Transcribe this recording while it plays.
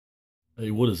Hey,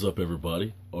 what is up,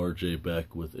 everybody? RJ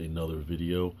back with another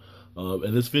video.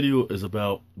 And this video is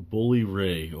about Bully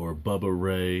Ray, or Bubba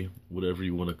Ray, whatever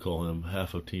you want to call him,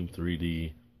 half of Team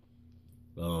 3D.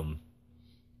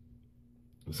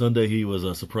 Sunday, he was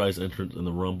a surprise entrant in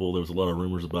the Rumble. There was a lot of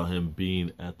rumors about him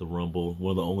being at the Rumble.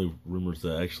 One of the only rumors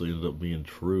that actually ended up being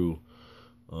true.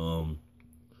 He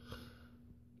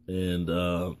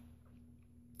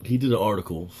did an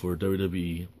article for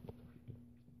WWE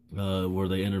where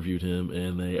they interviewed him,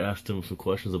 and they asked him some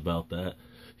questions about that.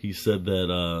 He said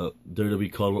that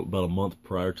WWE called him about a month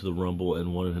prior to the Rumble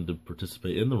and wanted him to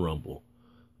participate in the Rumble.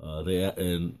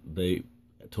 They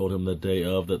told him the day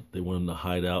of that they wanted him to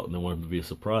hide out and they wanted him to be a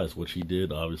surprise, which he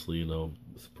did, obviously,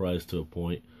 surprise to a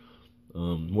point.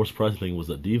 More surprising thing was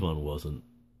that Devon wasn't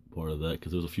part of that,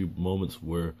 because there was a few moments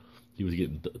where he was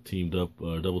getting teamed up,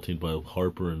 double teamed by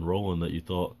Harper and Roland, that you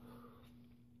thought,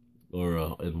 or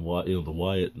and the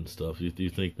Wyatt and stuff. Do you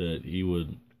think that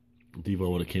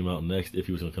Devon would have came out next if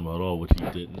he was going to come out at all, which he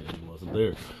didn't, and he wasn't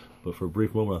there. But for a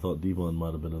brief moment, I thought Devon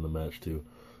might have been in the match too.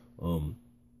 The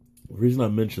reason I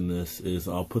mention this is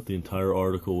I'll put the entire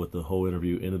article with the whole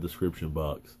interview in the description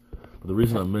box. But the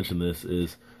reason I mention this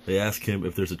is they ask him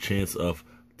if there's a chance of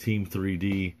Team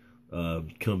 3D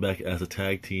coming back as a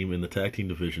tag team in the tag team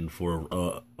division for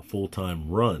a full-time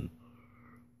run.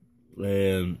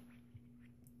 And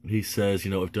he says,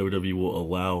 if WWE will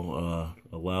allow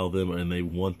them, and they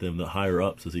want them, the higher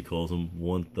ups, as he calls them,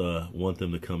 want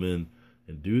them to come in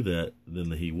and do that,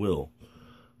 then he will.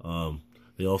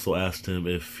 They also asked him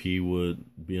if he would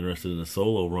be interested in a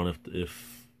solo run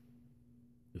if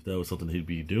that was something he'd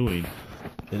be doing,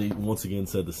 and he once again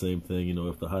said the same thing.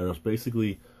 If the higher ups,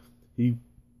 basically, it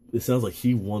sounds like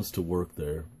he wants to work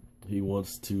there. He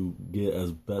wants to get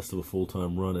as best of a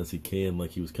full-time run as he can. Like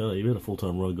he had a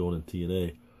full-time run going in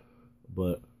TNA.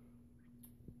 But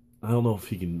I don't know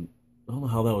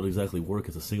how that would exactly work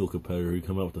as a single competitor. You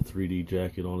come out with the 3D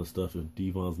jacket on and stuff if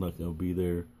Devon's not going to be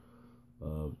there.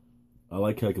 I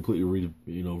like how he completely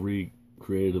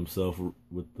recreated himself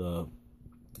with the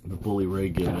Bully Ray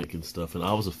gimmick and stuff, and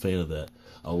I was a fan of that.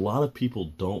 A lot of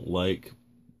people don't like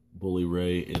Bully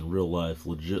Ray in real life,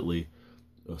 legitly.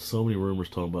 So many rumors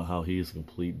talking about how he is a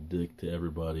complete dick to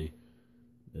everybody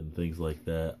and things like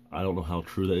that. I don't know how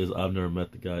true that is. I've never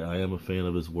met the guy. I am a fan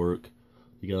of his work.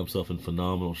 He got himself in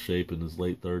phenomenal shape in his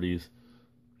late 30s.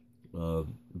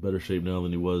 Better shape now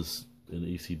than he was in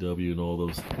ECW and all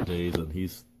those days. And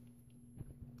he's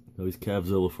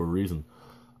Cavzilla for a reason.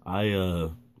 I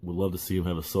would love to see him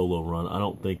have a solo run. I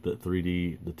don't think that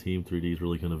the Team 3D is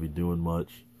really going to be doing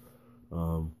much.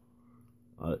 I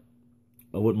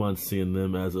wouldn't mind seeing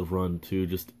them as a run too,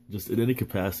 just in any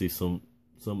capacity.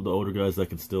 Some of the older guys that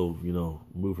can still,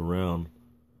 move around,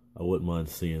 I wouldn't mind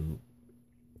seeing.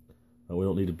 We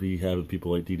don't need to be having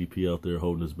people like DDP out there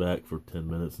holding his back for 10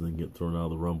 minutes and then get thrown out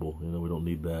of the Rumble. We don't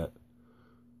need that.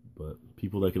 But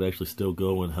people that could actually still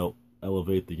go and help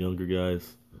elevate the younger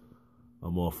guys,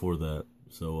 I'm all for that.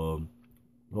 So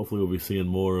hopefully we'll be seeing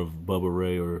more of Bubba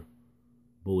Ray or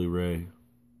Bully Ray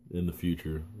in the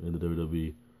future in the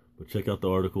WWE. But check out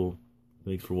the article.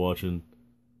 Thanks for watching.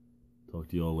 Talk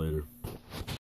to you all later.